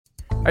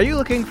Are you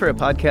looking for a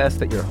podcast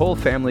that your whole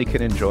family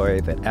can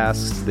enjoy that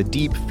asks the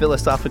deep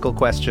philosophical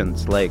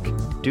questions like,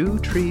 do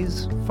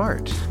trees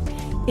fart?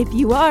 If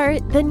you are,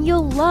 then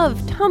you'll love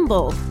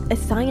Tumble, a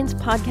science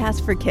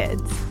podcast for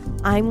kids.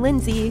 I'm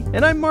Lindsay.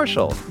 And I'm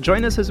Marshall.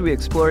 Join us as we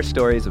explore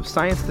stories of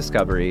science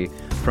discovery,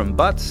 from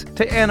butts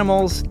to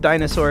animals,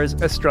 dinosaurs,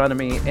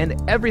 astronomy,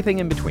 and everything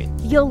in between.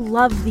 You'll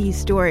love these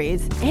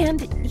stories,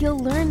 and you'll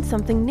learn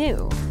something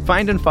new.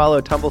 Find and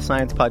follow Tumble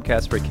Science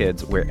Podcast for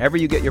Kids wherever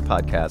you get your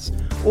podcasts,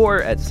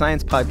 or at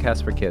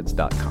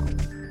sciencepodcastforkids.com.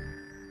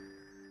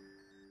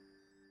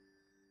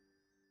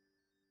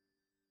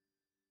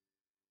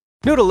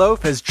 Noodle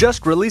Loaf has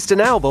just released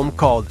an album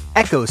called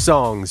Echo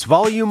Songs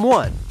Volume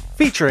 1,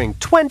 featuring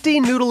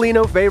 20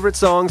 Noodleino favorite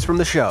songs from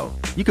the show.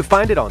 You can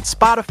find it on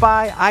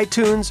Spotify,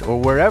 iTunes,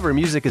 or wherever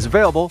music is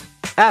available,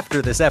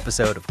 after this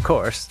episode, of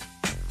course.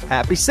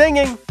 Happy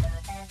singing!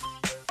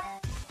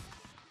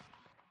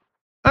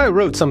 I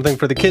wrote something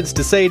for the kids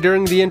to say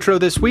during the intro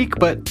this week,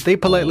 but they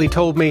politely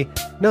told me,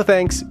 no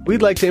thanks,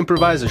 we'd like to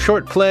improvise a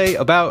short play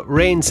about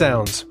rain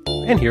sounds.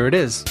 And here it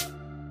is.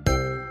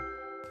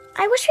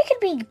 I wish we could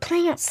be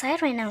playing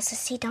outside right now,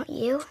 Sissy, don't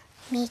you?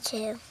 Me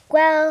too.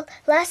 Well,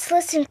 let's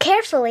listen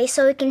carefully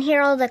so we can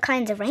hear all the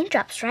kinds of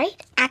raindrops,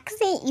 right?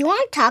 Actually, you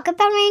want to talk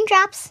about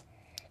raindrops?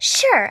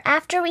 Sure,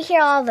 after we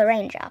hear all the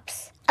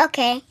raindrops.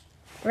 Okay.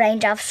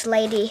 Raindrops,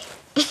 lady.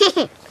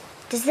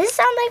 Does this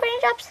sound like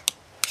raindrops?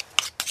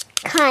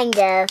 Kind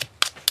of.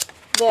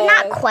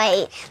 Not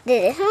quite.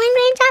 Does it sound like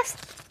raindrops?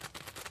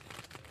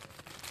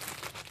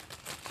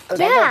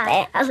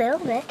 A little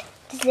bit.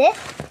 Does it?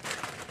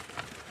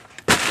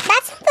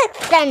 That sounds like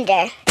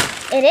thunder.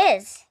 It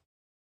is.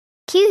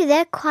 Cue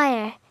the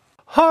choir.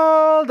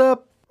 Hold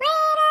up!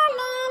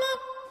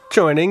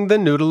 Joining the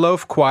Noodle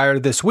Loaf Choir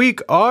this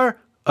week are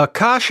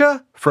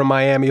Akasha from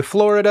Miami,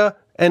 Florida,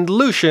 and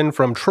Lucian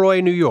from Troy,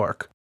 New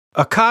York.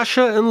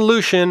 Akasha and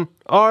Lucian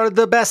are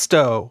the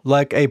besto,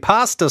 like a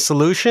pasta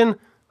solution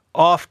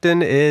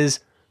often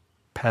is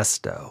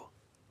pesto.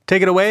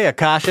 Take it away,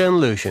 Akasha and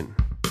Lucian.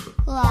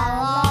 La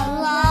la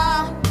la.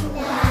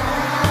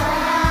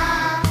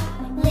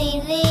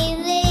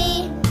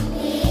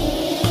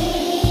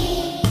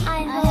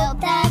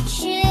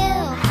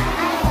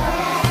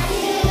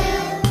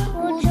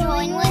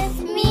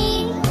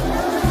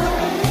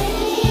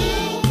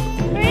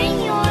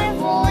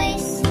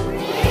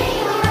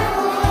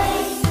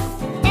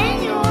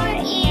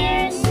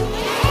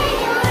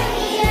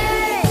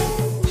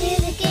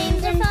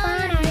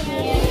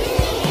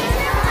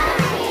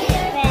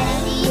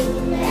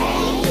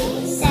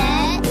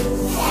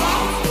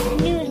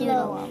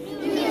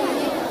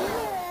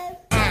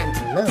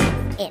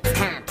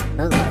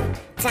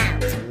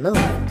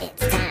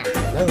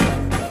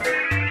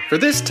 For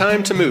this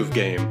Time to Move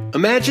game,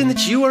 imagine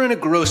that you are in a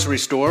grocery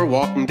store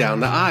walking down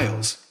the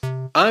aisles.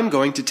 I'm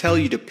going to tell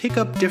you to pick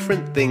up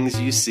different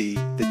things you see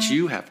that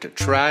you have to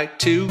try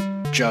to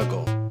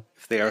juggle.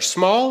 If they are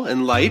small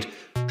and light,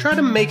 try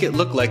to make it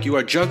look like you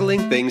are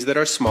juggling things that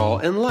are small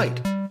and light.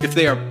 If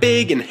they are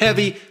big and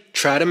heavy,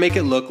 try to make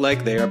it look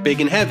like they are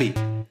big and heavy.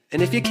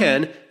 And if you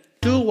can,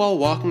 do it while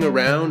walking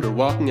around or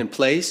walking in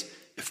place.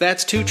 If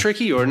that's too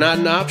tricky or not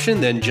an option,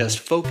 then just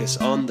focus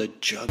on the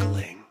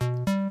juggling.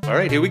 All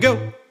right, here we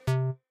go.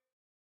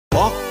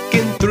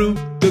 Walking through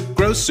the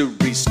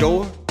grocery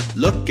store,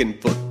 looking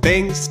for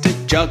things to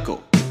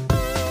juggle.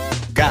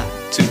 Got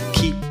to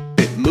keep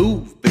it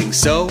moving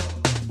so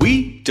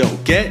we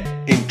don't get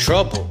in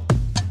trouble.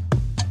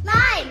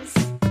 Limes!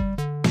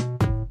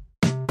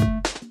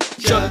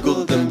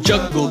 Juggle them,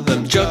 juggle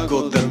them,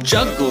 juggle them,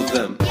 juggle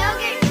them.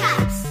 Yogurt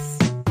cups!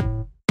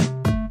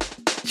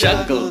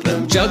 Juggle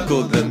them,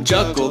 juggle them,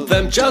 juggle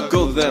them,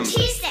 juggle them.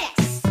 Cheese sticks!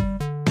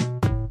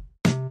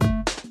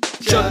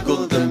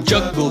 Juggle them,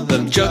 juggle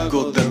them,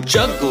 juggle them,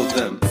 juggle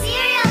them.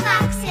 Cereal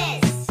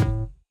boxes!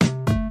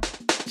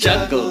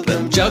 Juggle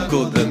them,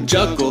 juggle them,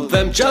 juggle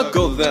them,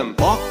 juggle them.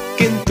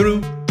 Walking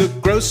through the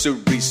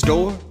grocery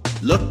store,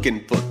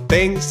 looking for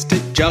things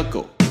to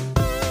juggle.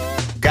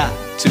 Got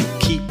to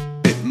keep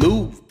it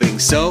moving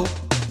so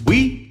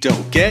we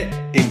don't get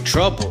in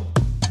trouble.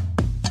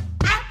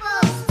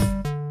 Apples!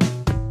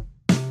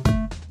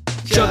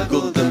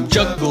 Juggle them,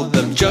 juggle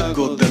them,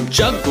 juggle them,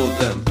 juggle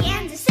them.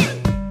 Cans of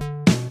soup!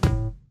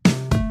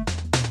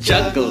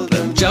 Juggle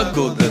them,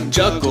 juggle them,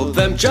 juggle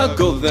them,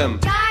 juggle them.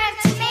 Jar of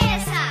tomato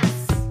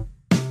sauce!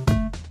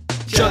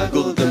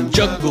 Juggle them,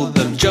 juggle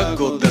them,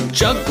 juggle them,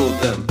 juggle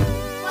them.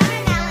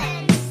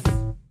 Watermelons!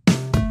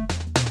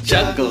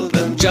 Juggle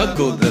them,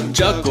 juggle them,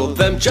 juggle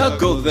them,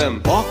 juggle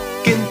them.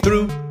 Walking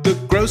through the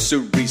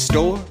grocery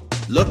store,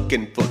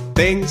 looking for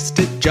things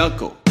to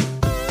juggle.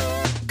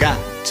 Got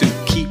to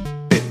keep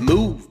it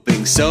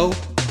moving so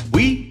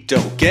we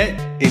don't get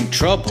in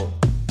trouble.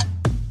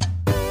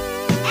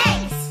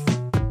 Eggs!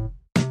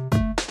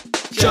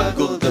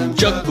 Juggle them,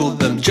 juggle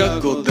them,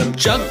 juggle them,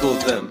 juggle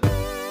them.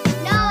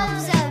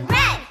 Loaves of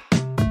bread!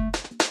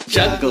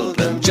 Juggle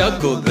them,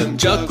 juggle them,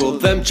 juggle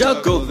them,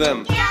 juggle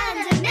them.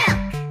 Gallons of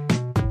milk!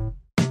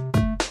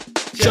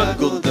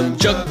 Juggle them,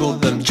 juggle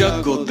them,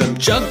 juggle them,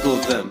 juggle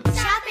them.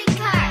 Shopping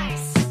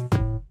carts!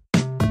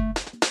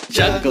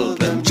 Juggle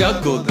them,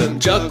 juggle them,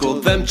 juggle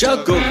them,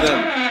 juggle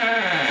them.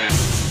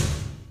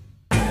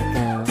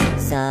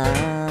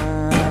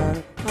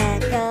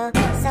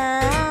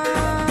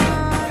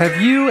 Have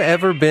you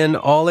ever been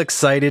all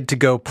excited to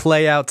go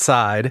play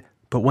outside,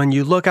 but when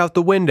you look out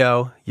the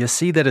window, you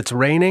see that it's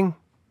raining?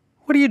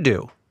 What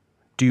do?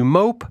 Do you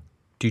mope?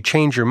 Do you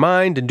change your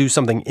mind and do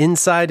something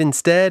inside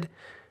instead?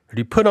 Or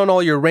do you put on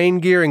all your rain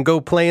gear and go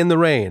play in the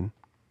rain?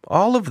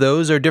 All of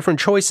those are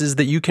different choices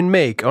that you can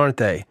make, aren't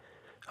they?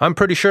 I'm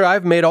pretty sure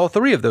I've made all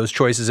three of those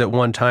choices at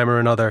one time or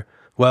another.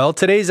 Well,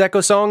 today's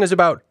Echo Song is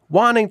about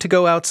wanting to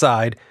go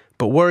outside,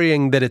 but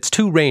worrying that it's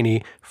too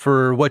rainy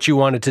for what you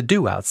wanted to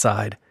do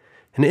outside.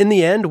 And in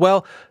the end,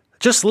 well,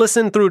 just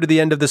listen through to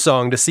the end of the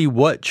song to see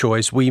what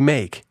choice we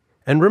make.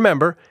 And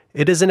remember,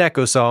 it is an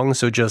echo song,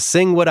 so just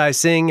sing what I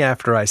sing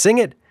after I sing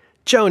it.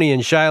 Joni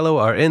and Shiloh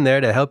are in there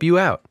to help you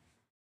out.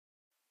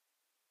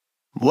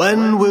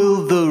 When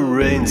will the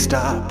rain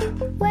stop?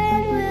 When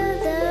will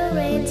the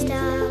rain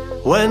stop?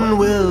 When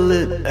will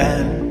it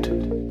end?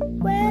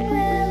 When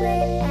will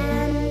it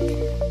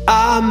end?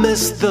 I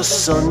miss the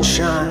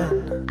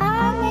sunshine.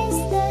 I miss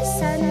the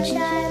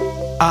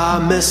sunshine. I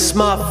miss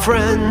my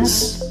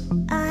friends.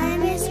 I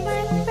miss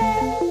my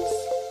friends.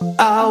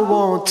 I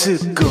want to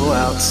go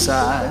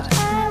outside.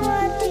 I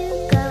want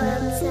to go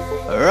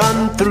outside.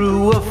 Run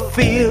through a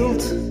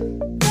field.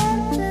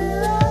 Run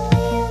through a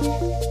field.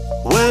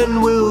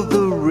 When will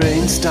the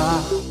rain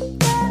stop?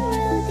 When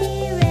will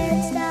the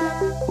rain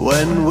stop?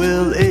 When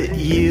will it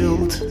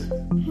yield?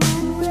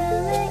 When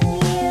will it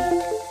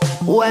yield?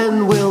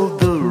 When will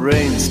the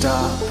rain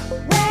stop?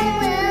 When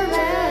will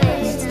the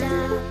rain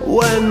stop?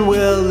 When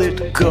will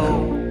it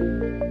go?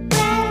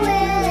 When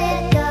will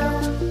it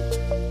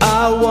go?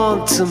 I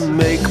want to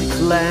make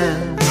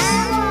plans.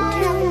 I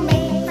want to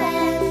make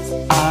plans.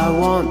 I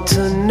want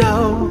to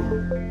know.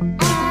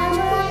 I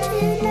want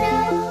to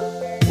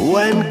know.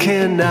 When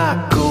can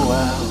I go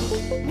out?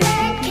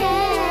 When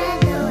can I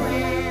go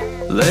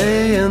out?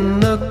 Lay in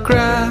the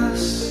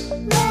grass.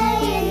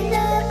 Lay in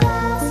the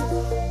grass.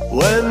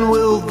 When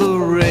will the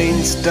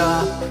rain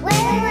stop?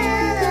 When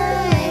will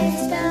the rain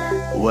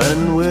stop?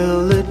 When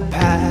will it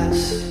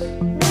pass?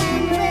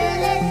 When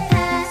will it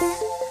pass?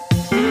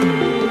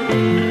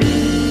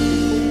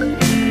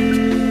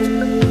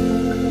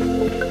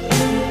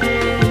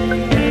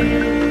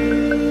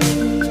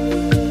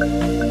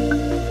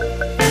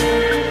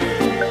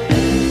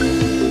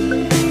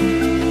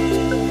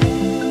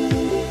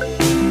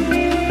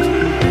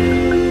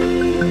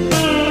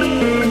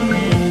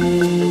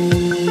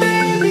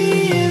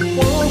 Maybe it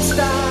won't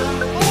stop.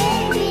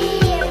 Maybe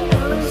it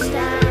won't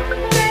stop.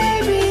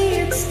 Maybe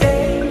it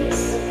stays.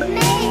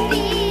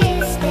 Maybe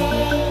it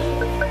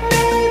stays.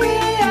 Maybe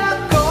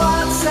I'll go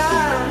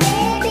outside.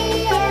 Maybe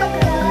I'll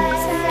go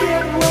outside.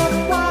 Get wet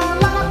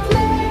while I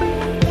play.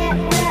 Get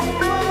wet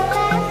while I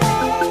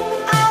play.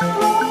 I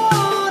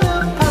wanna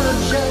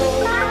punch you.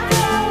 I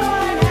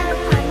wanna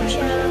punch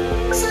you.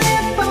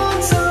 Slip on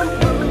some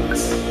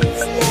boots.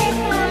 Slip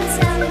on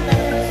some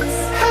boots.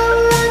 Have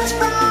lunch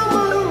from a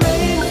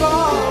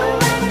rainfall.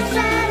 Run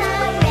from a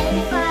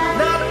rainfall.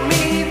 Not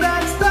me,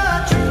 that's the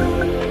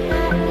truth. Not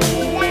me, that's the truth.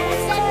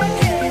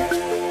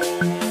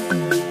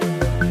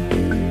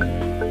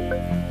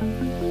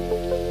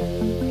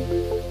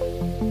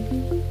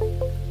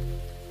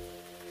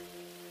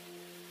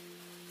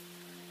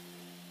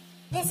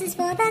 This is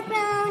for the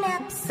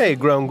grown-ups. Hey,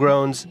 Grown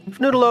Groans. If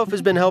Noodle Loaf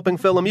has been helping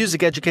fill a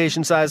music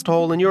education-sized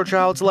hole in your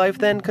child's life,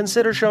 then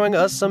consider showing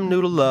us some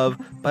noodle love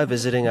by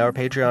visiting our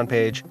Patreon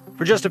page.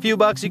 For just a few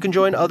bucks, you can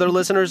join other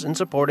listeners in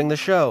supporting the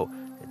show.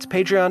 It's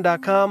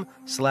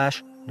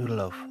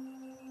patreon.com/noodleloaf.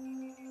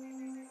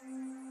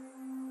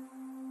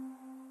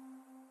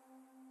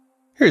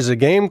 Here's a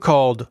game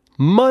called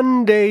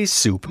Monday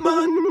Soup.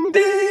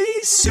 Monday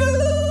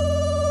Soup!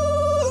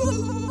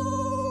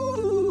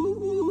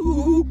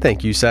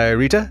 Thank you,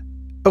 Sayarita.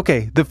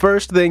 Okay, the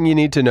first thing you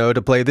need to know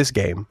to play this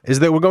game is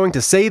that we're going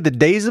to say the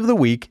days of the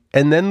week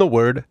and then the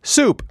word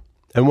soup.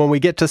 And when we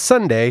get to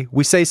Sunday,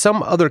 we say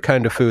some other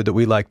kind of food that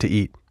we like to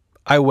eat.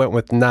 I went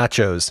with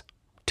nachos.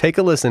 Take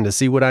a listen to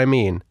see what I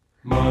mean.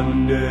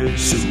 Monday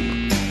soup,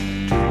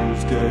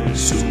 Tuesday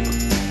soup,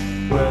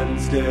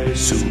 Wednesday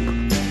soup,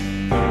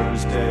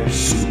 Thursday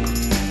soup,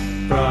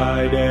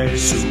 Friday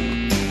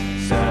soup,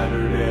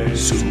 Saturday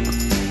soup,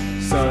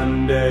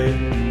 Sunday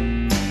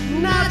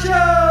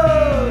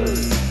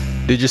nachos!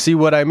 Did you see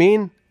what I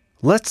mean?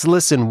 Let's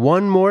listen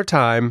one more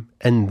time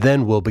and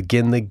then we'll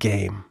begin the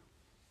game.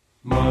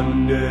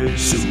 Monday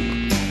soup,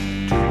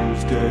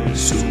 Tuesday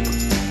soup,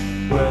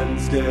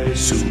 Wednesday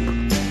soup,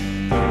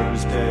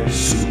 Thursday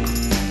soup,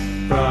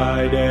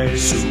 Friday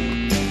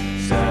soup,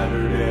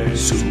 Saturday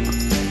soup,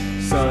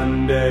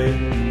 Sunday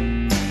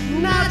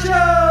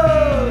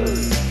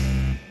nachos!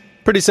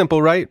 Pretty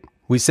simple, right?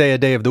 We say a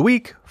day of the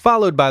week,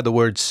 followed by the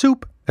word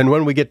soup, and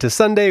when we get to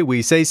Sunday,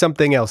 we say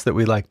something else that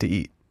we like to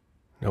eat.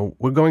 Now,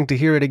 we're going to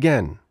hear it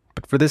again,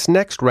 but for this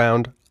next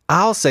round,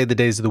 I'll say the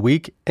days of the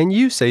week, and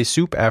you say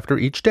soup after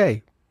each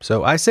day.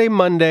 So I say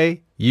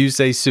Monday, you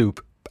say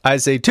soup. I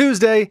say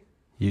Tuesday,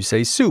 you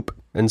say soup.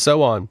 and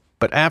so on.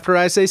 But after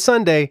I say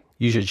Sunday,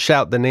 you should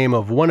shout the name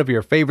of one of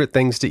your favorite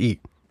things to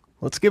eat.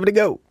 Let's give it a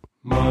go.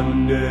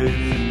 Mondays,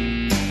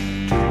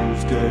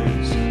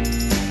 Tuesdays,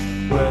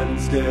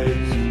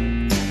 Wednesdays,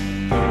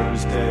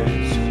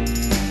 Thursdays,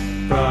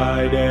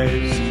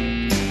 Fridays,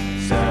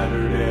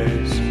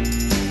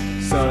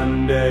 Saturdays,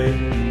 Sunday.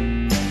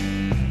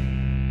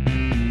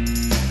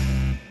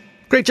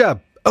 Great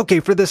job. Okay,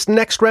 for this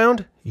next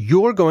round,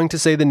 you're going to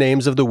say the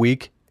names of the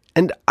week,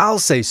 and I'll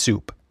say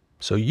soup.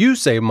 So you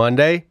say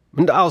Monday,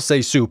 and I'll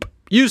say soup.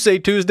 You say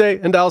Tuesday,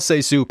 and I'll say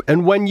soup.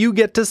 And when you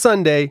get to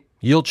Sunday,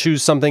 you'll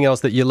choose something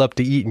else that you love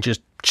to eat and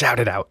just shout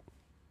it out.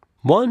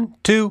 1,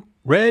 2,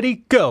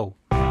 ready, go.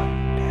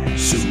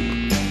 Soup.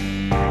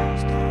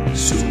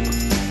 Soup.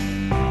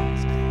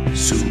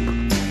 Soup.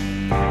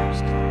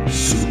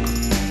 Soup.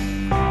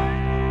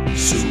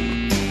 Soup.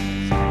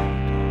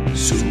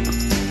 Soup.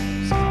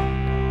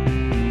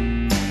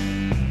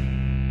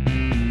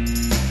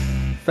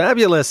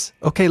 Fabulous.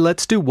 Okay,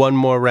 let's do one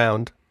more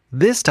round.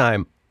 This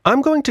time,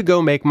 I'm going to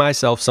go make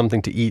myself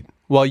something to eat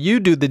while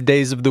you do the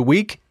days of the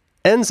week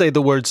and say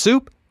the word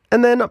soup,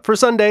 and then for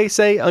Sunday,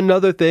 say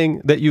another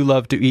thing that you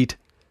love to eat.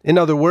 In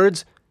other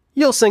words,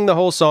 you'll sing the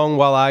whole song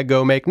while I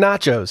go make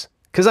nachos,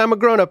 because I'm a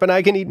grown-up and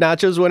I can eat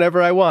nachos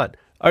whenever I want.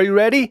 Are you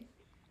ready?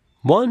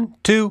 1,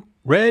 2,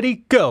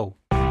 ready, go.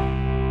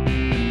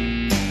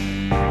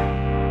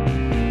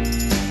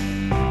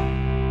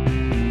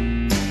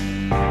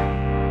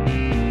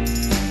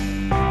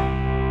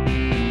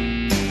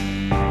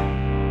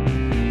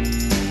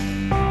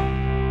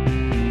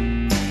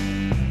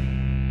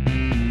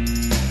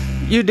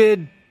 You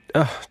did,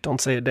 don't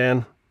say it,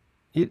 Dan.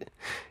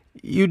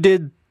 You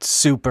did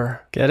super.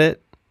 Get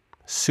it?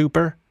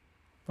 Super?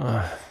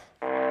 I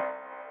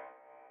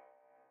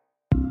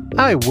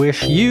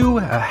wish you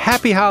a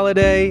happy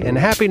holiday and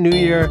happy new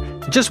year.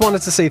 I just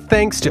wanted to say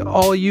thanks to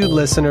all you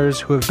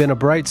listeners who have been a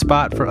bright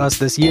spot for us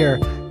this year.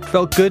 It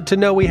felt good to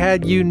know we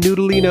had you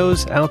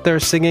noodleinos out there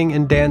singing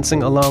and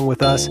dancing along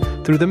with us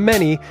through the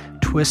many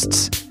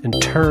twists and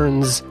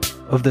turns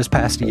of this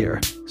past year.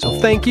 So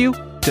thank you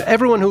to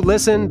everyone who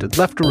listened,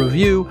 left a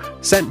review,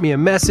 sent me a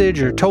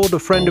message, or told a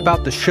friend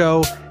about the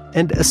show,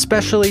 and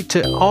especially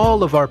to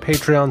all of our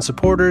Patreon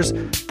supporters,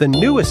 the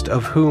newest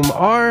of whom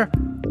are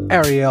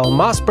Ariel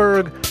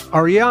Mossberg,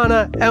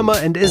 Ariana, Emma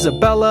and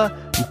Isabella,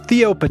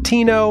 Theo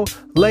Patino,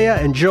 Leah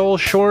and Joel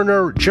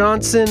Shorner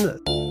Johnson,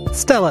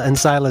 Stella and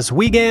Silas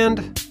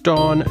Wiegand,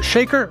 Dawn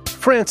Shaker,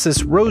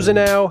 Francis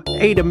Rosenau,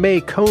 Ada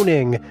Mae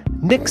Koning,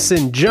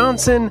 Nixon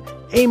Johnson,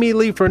 Amy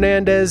Lee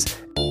Fernandez,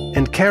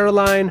 and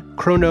Caroline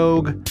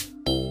Kronog.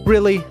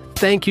 Really,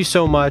 thank you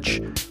so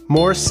much.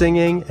 More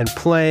singing and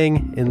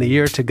playing in the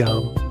year to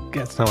come.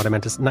 That's not what I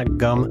meant to say, not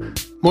gum.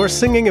 More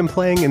singing and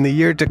playing in the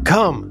year to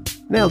come.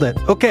 Nailed it.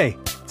 Okay,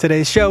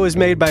 today's show is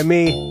made by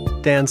me,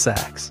 Dan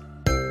Sachs.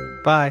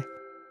 Bye.